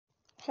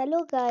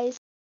Hello guys,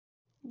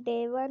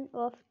 day 1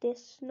 of this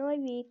snowy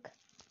week.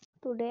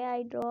 Today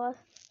I draw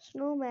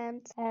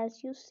snowman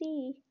as you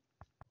see.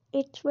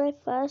 It's my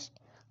first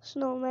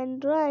snowman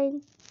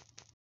drawing.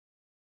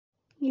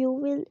 You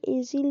will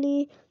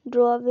easily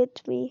draw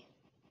with me.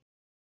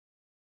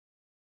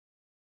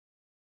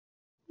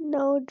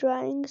 Now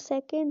drawing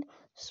second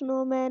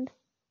snowman.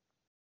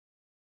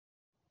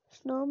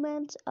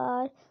 Snowmans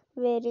are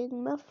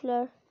wearing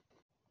muffler.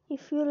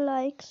 If you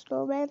like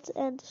snowmans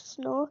and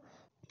snow,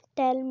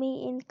 tell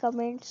me in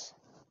comments.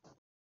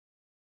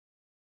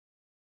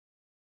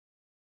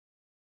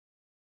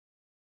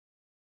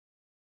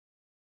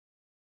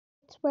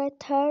 It's my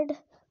third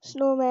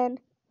snowman.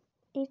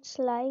 It's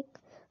like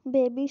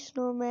baby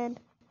snowman.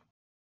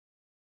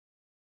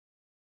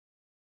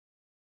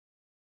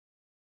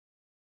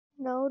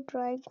 Now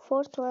drawing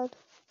fourth one.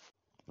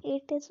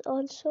 It is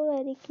also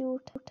very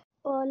cute.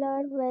 All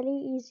are very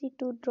easy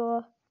to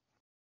draw.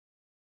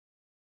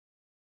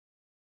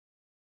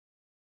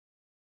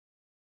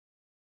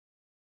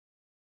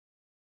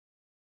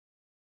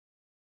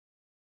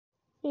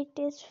 It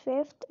is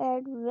fifth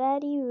and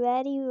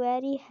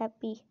very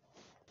happy.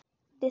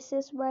 This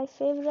is my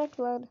favorite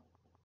one.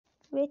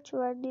 Which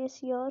one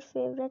is your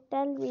favorite?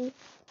 Tell me.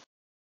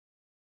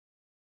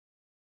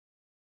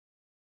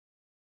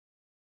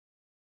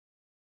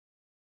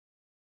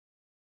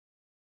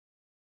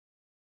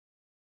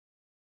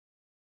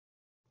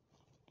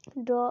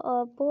 Draw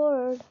a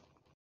board.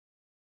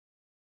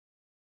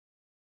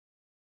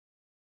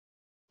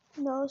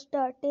 Now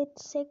started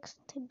sixth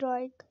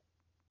drawing.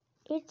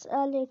 It's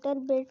a little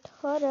bit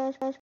horror.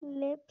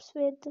 Lips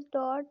with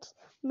dots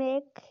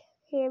make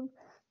him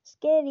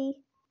scary.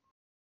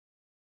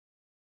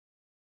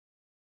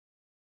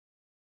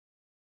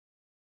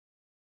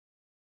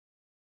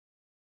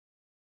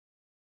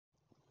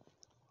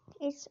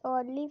 Its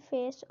only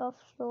face of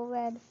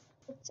snowman.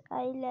 Its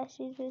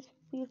eyelashes is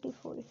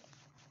beautiful.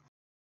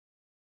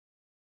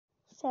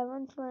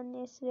 Seventh one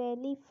is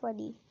really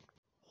funny.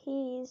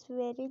 He is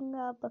wearing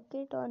a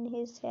bucket on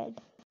his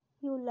head.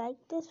 You like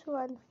this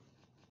one?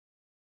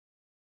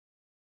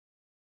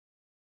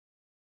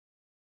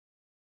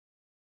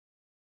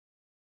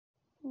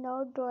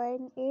 Now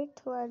drawing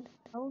eighth one.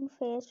 Round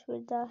face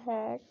with a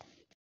hat.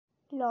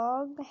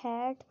 Long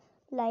hat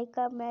like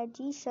a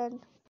magician.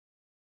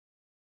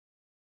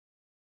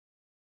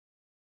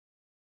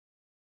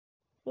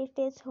 It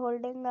is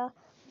holding a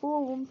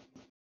broom.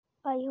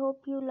 I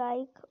hope you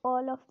like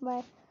all of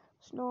my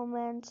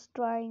snowman's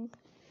drawing.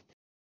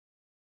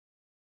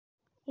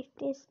 It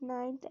is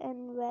ninth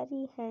and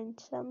very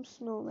handsome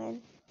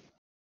snowman.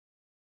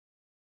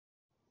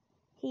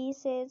 He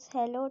says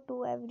hello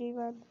to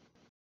everyone.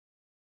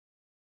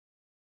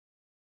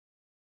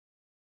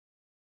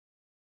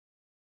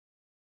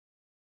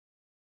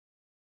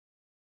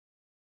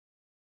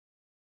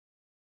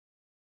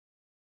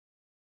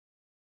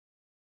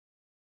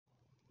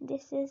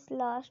 This is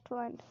last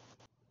one.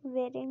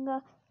 Wearing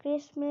a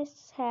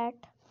Christmas hat.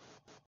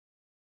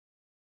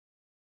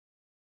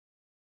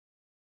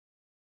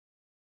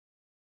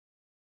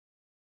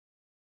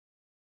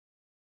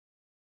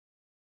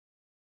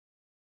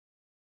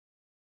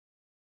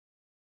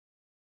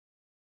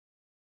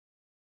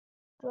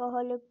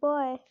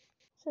 Drawholicboy.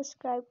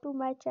 Subscribe to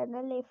my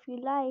channel if you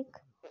like.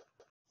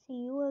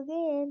 See you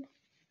again.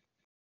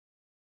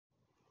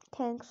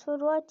 Thanks for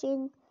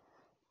watching.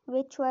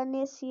 Which one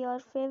is your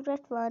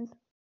favorite one?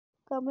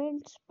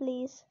 Comments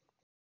please.